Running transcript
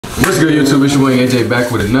What's good, YouTube? It's your boy YvngAjay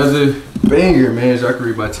back with another banger, man. As y'all can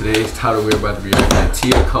read by today's title, we're about to be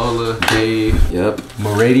reacting at TIAKOLA, Dave. Yep.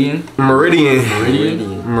 MERIDIan,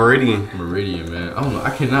 man. I don't know.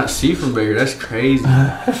 I cannot see from back here. That's crazy.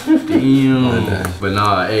 Damn. But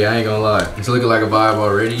nah, hey, I ain't gonna lie. It's looking like a vibe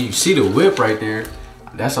already. You see the whip right there.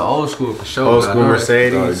 That's an old school for sure. Old school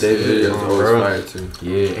Mercedes. David always fire too.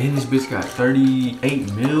 Yeah, and this bitch got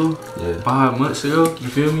 38 mil 5 months ago. You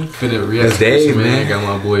feel me? Finna react to Dave, this, man. Got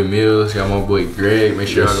my boy Mills, got my boy Greg. Make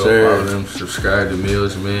sure y'all go follow them, subscribe to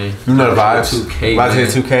Mills, man. You know the vibes. 2K, about to hit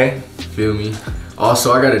 2K. Feel me?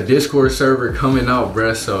 Also, I got a Discord server coming out,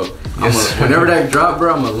 bruh. So whenever that drop,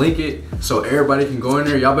 bro, I'm gonna link it so everybody can go in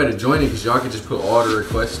there. Y'all better join it because y'all can just put all the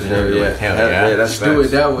requests in there. Hell yeah. That's do it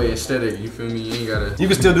that way instead of, you feel me? You ain't gotta. You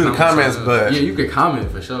can still do the comments, but yeah, you can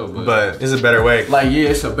comment for sure. But it's a better way. Like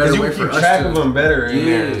it's a better way for us to keep track of them better.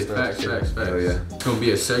 Facts. It's gonna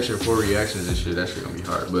be a section for reactions and shit. That shit gonna be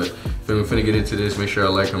hard. But feel me? Finna get into this. Make sure I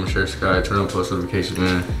like, comment, share, subscribe, turn on post notifications,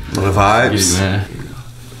 man. On the vibes, man.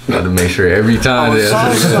 Got to make sure every time that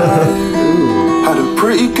had a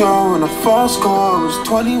pretty girl and a fast car, I was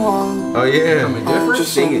 21. Oh yeah,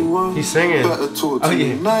 just singing. He's singing. Oh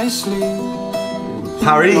yeah. Nicely.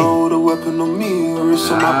 How are you? The weapon on me, or it's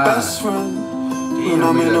my best friend. When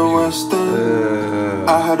I'm in the West End,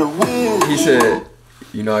 I had a wish. He said,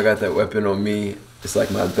 you know, I got that weapon on me. It's like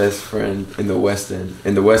my best friend in the West End.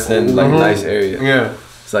 In the West End, like nice area. Yeah.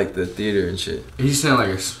 It's like the theater and shit. He's saying like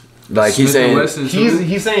a. Like he's saying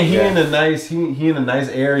he's saying he in a nice he in a nice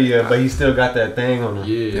area, but he still got that thing on him.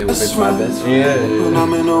 Yeah, it's my best friend. Yeah. When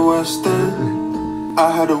I'm in the West End,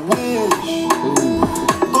 I had a wish.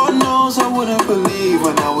 God knows I wouldn't believe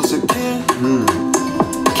when I was a kid.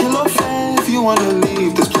 Kill or fair if you wanna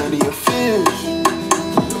leave. There's plenty of fish,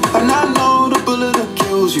 and I know the bullet that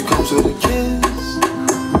kills you comes with a kiss.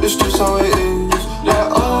 It's just how it is.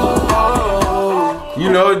 Yeah. You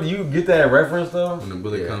know, you get that reference though? When the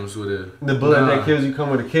bullet comes with a... The bullet that kills you come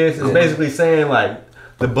with a kiss. It's basically saying like,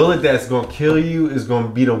 the bullet that's gonna kill you is gonna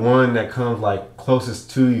be the one that comes like closest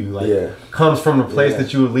to you. Like, comes from the place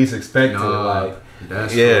that you would least expect it. Like,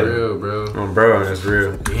 that's for real, bro. Bro, that's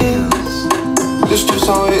real. Damn. It's just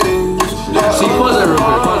how it is. See, pause that real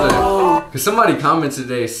quick, pause that. Cause somebody commented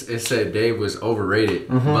today and said Dave was overrated.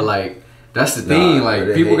 But like, that's the thing,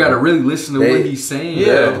 like people gotta really listen to what he's saying.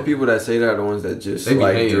 Yeah, the people that say that are the ones that just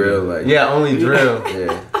like drill, like only drill.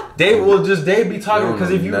 Dave be talking because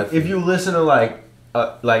if you listen to like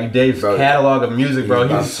Dave's catalog of music, bro,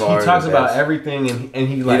 he talks about everything and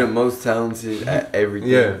he like the most talented at everything.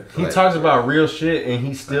 Yeah, he talks about real shit and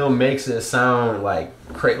he still makes it sound like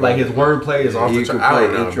like his wordplay is off the chart. I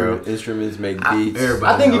don't know, bro. Instruments make beats.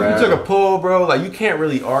 I think if you took a poll, bro, like you can't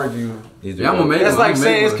really argue. Yeah, I'm gonna make It's like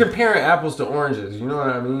saying it's comparing apples to oranges. You know what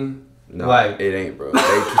I mean? No, like it ain't, bro.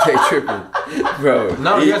 They tripping, bro.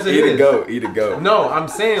 No, yes it is. Eat a goat. No, I'm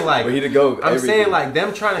saying like eat a goat. I'm saying like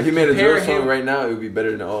them trying to. If he made a drill song right now, it would be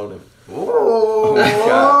better than all of them. Oh,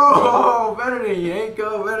 better than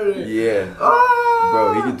Yanko, better than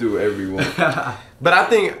bro. He can do whatever he wants. But I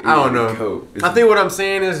think I don't know. I think what I'm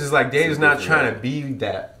saying is like Dave's not trying to be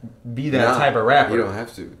that type of rapper. You don't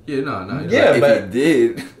have to. Yeah, no. Yeah, but if he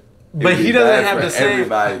did. But he doesn't have the same.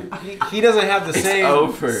 He doesn't have the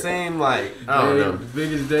same like. I don't know.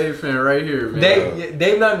 Biggest Dave fan right here, man.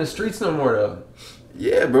 Dave not in the streets no more though.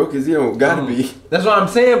 Yeah, bro, cause you don't gotta be. That's what I'm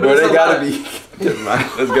saying. But they gotta be. Never mind.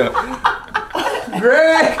 Let's go.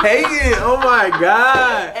 Greg Hagen, oh my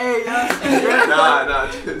God. Hey, y'all.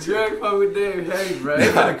 Greg fuck with Dave. Hey, bro. They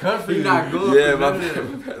about to come for you. He not good. Yeah, my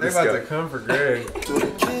They about to come for Greg.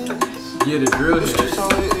 Yeah, the drill hit.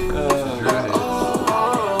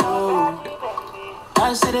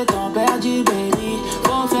 C'est le temps perdu, baby.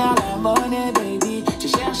 Faut faire la monnaie, baby. J'ai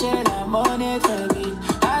cherché la monnaie très vite.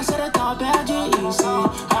 C'est le temps perdu ici.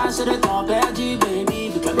 C'est le temps perdu,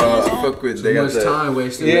 baby. Bro, I fuck with. They got the time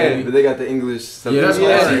wasted. Yeah, but they got the English. Yeah, that's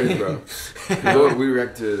what bro. We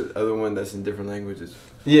react to the other one that's in different languages.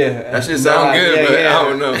 Yeah, that shit sound good, but I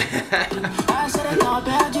don't know. And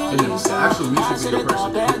the actual music video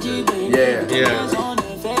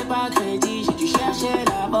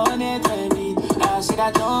c'est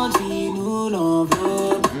la grande vie, nous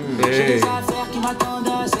l'enveloppe. J'ai des affaires qui m'attendent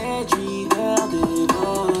à cette 8 heures de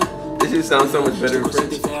vol. This shit sounds so much better in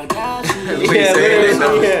French.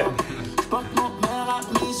 J'porte mon meilleur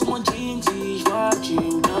ami sur mon jean si j'vois que tu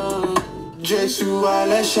me J'ai su à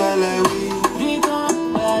l'échelle, oui. Vuitton,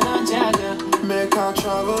 Balenciaga. Make I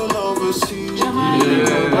travel overseas.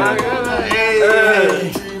 Dream, I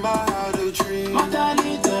had a dream.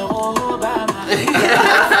 Mentalité Obama.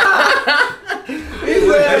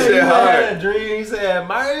 That shit he had hard. a dream. He said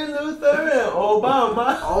Martin Luther and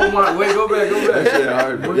Obama. Oh my, wait, go back. That shit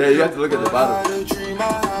hard. Yeah, you have to look at the I bottom. had a dream, I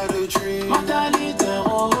had a dream. Martin Luther,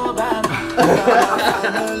 Obama. My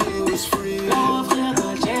family was free. All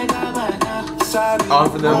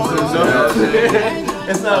for them.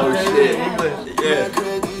 It's not okay in English. Yeah.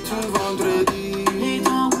 Mercredi tout vendredi.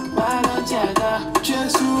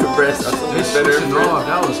 The rest are so much better. No,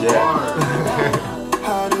 that was hard.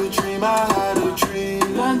 Had a dream, I had a dream.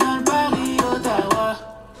 London, Paris, Ottawa.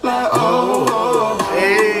 Like,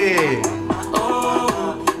 Hey.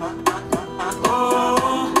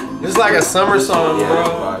 It's like a summer song,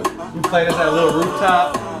 bro. You play this at a little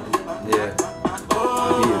rooftop. Yeah.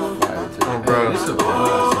 He is fire too. Oh, bro. This is a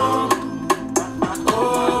buzz,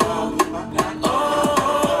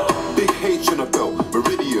 big H on a belt,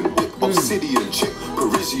 Meridian, whip, obsidian, chip,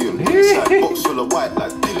 Parisian. Inside box full of white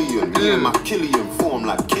like Dillian. Me and my Killian form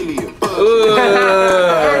like Killian. He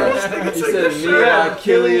said me like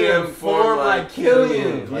Killian, form like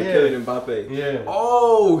Killian. Like Yeah. Killian Mbappe. Yeah.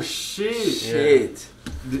 Oh shit. Shit.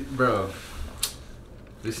 Bro.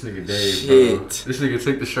 This nigga Dave, bro. Shit. This nigga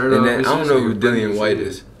took the shirt And off. then I This don't know who nigga Dillian White Britney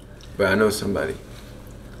is, but I know somebody.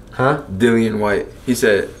 Huh? Dillian White. He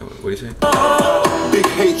said, what did he say? Big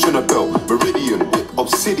H on a belt, Meridian, whip,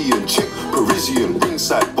 obsidian, chip, Parisian.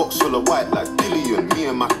 Ringside box full of white like Dillian. Me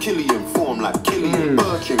and my Killian form like Killian.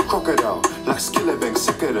 Birkin, crocodile, like Skillabang,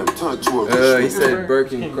 sick of them, turned to a He rich said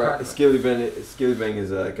Birkin. Skillibang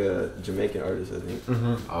is like a Jamaican artist, I think.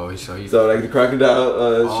 Oh, so he. So like the crocodile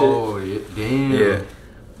Oh, yeah, damn. shit. Yeah.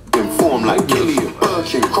 in form like Killian.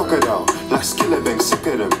 Birkin, crocodile, like Skillabang, sick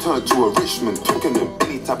of them, turned to a Richmond, picking them.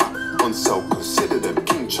 Any type of on sale, consider them.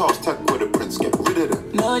 King Charles tech with the prince, get rid of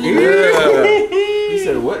them. He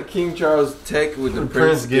said what? King Charles Tech with the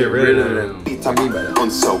prince get rid of them. Any What type do you mean by that? on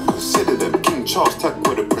sale, consider them. King Charles tech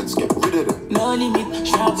with the prince, get rid of them. No limite, je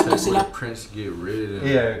suis un peu cassé Where la the Prince get rid of them.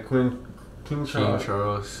 Yeah, King King Charles.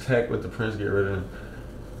 Charles. Tech with the Prince get rid of him.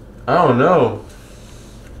 I don't know.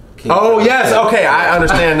 King Oh Charles yes, Tech. okay, I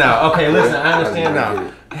understand now. Okay, listen, I understand I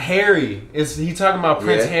now. Harry is he talking about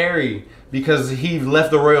Prince Yeah. Harry because he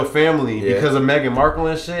left the royal family Yeah. because of Meghan Markle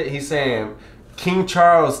and shit. He's saying King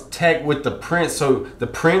Charles tech with the prince, so the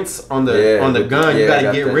prince on the gun, you I gotta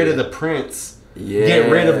got get that, rid of yeah. the prince. Yeah. Get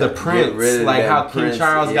rid of the Get prince, rid of like that how King prince.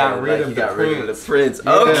 Charles Yeah, got rid like of he the got prince. rid of the prince.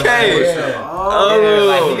 Yeah, Okay. yeah. Oh, Yeah,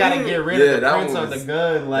 like he gotta get rid Yeah, of the that prince one on the was-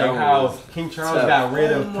 gun, like that one how was King Charles tough. got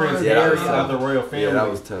rid of Prince Yeah, that Harry was of tough. the royal family. Yeah, that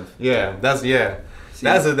was tough. Yeah, that's See,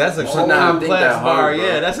 that's a so now I think complex that bar. hard, bro.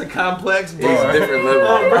 Yeah, that's a complex bar. It's different level,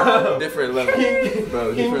 Oh, bro. Different level,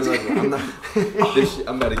 bro. Different level. I'm not. This shit,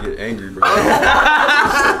 I'm about to get angry, bro.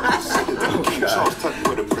 King Charles tech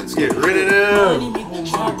with the prince, Get rid of No them. limite, je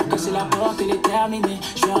suis un peu cassé la porte, elle est terminée.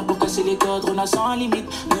 Je suis un peu cassé les codes, on a sans limite.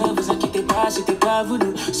 Ne vous inquiétez pas, c'était pas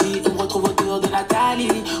voulu. Si on me retrouve autour de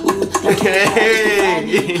Nathalie ou la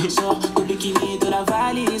Hey. sort le bikini de la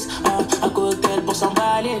valise, un cocktail pour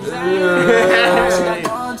s'emballer. C'est la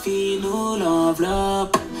grande fille, nous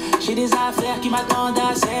l'enveloppe. J'ai des affaires qui m'attendent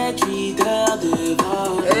à 7-8 heures de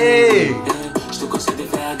vol. Hey. Je te conseille de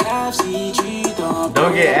faire gaffe si tu t'en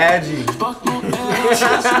Don't get aggy. Je porte mon cœur sur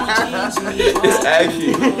son jean, si je vois It's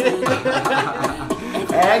aggy.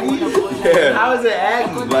 Aggy? Yeah. How is it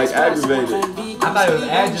aggy? Like aggravated. I thought it was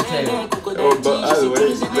agitated. Oh, but either way,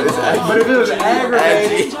 it's aggy. But if it was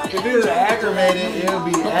aggravated, it would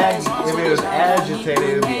be aggy. If it was agitated,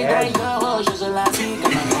 it would be aggy.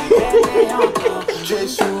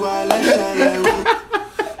 Jésus à la chaleur.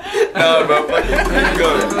 No, bro, fucking keep it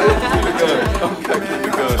going. Keep it going. Okay, keep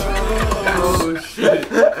it going. Oh shit.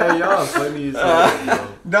 Hey, y'all funny as hell, bro.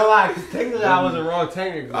 Don't lie, because technically I wasn't wrong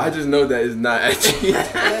technically. I just know that it's not aggy.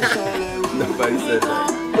 Nobody said that.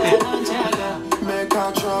 Make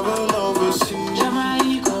I travel overseas.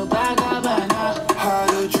 Had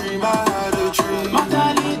a dream, I had a dream.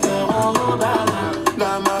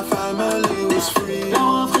 Now my family was free.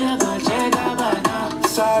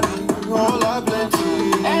 Salut, on l'a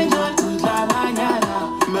plenty.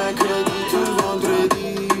 Mercredi tout vendredi.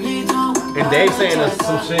 And Dave saying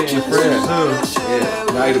some shit in French too.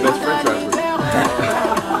 Yeah, now you're the best French rapper.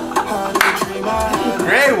 Had a dream, I had a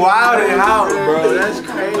Great wilding out, bro. That's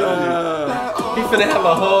crazy. He finna have a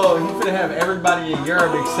whole. He finna have everybody in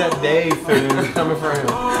Europe except Dave finna coming for him.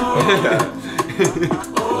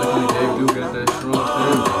 Luckily, Dave do got that strong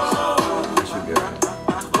fan That should be alright.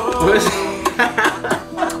 What's base.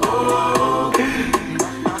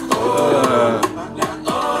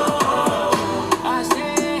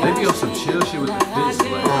 They be on some chill shit with the fits,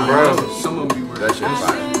 like, bro. some of them be wearing That shit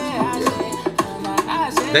fire.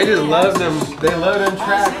 They just love them. They love them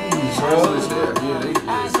trap beats, bro. Yeah, they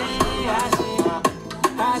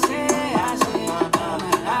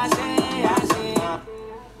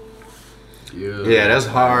Yeah, that's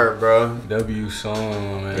hard, bro. W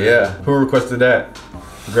song, man. Yeah. Who requested that?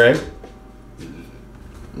 Greg?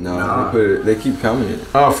 No, Nah. they keep coming.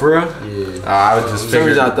 Oh, for real? Yeah. I just For some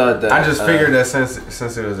reason, I thought that. I just figured that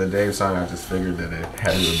since it was a Dave song, I just figured that it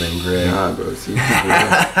had to have been Greg. Nah, bro. See,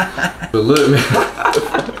 But look, man.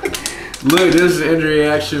 Look, this is end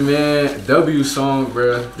reaction, man. W song,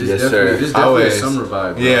 bro. This Yes, definitely, sir. this definitely a Always. summer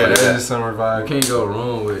vibe. Bro. Yeah, Like, that is summer vibe. can't go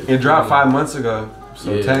wrong with It dropped 5 months ago,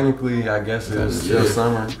 so Yeah. technically, I guess it's still Yeah.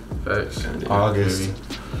 summer. Facts. August.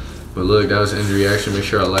 But look, that was end reaction. Make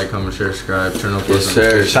sure I like, comment, share, subscribe, turn on Yes, post sir.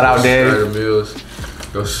 notifications. Shout out, Dave. Subscribe to Mills.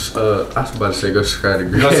 Go. I was about to say go subscribe to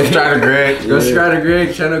Greg. Go subscribe to Greg. Go subscribe to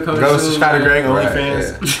Greg. Channel coming Go soon. subscribe to man. Greg Right,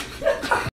 OnlyFans.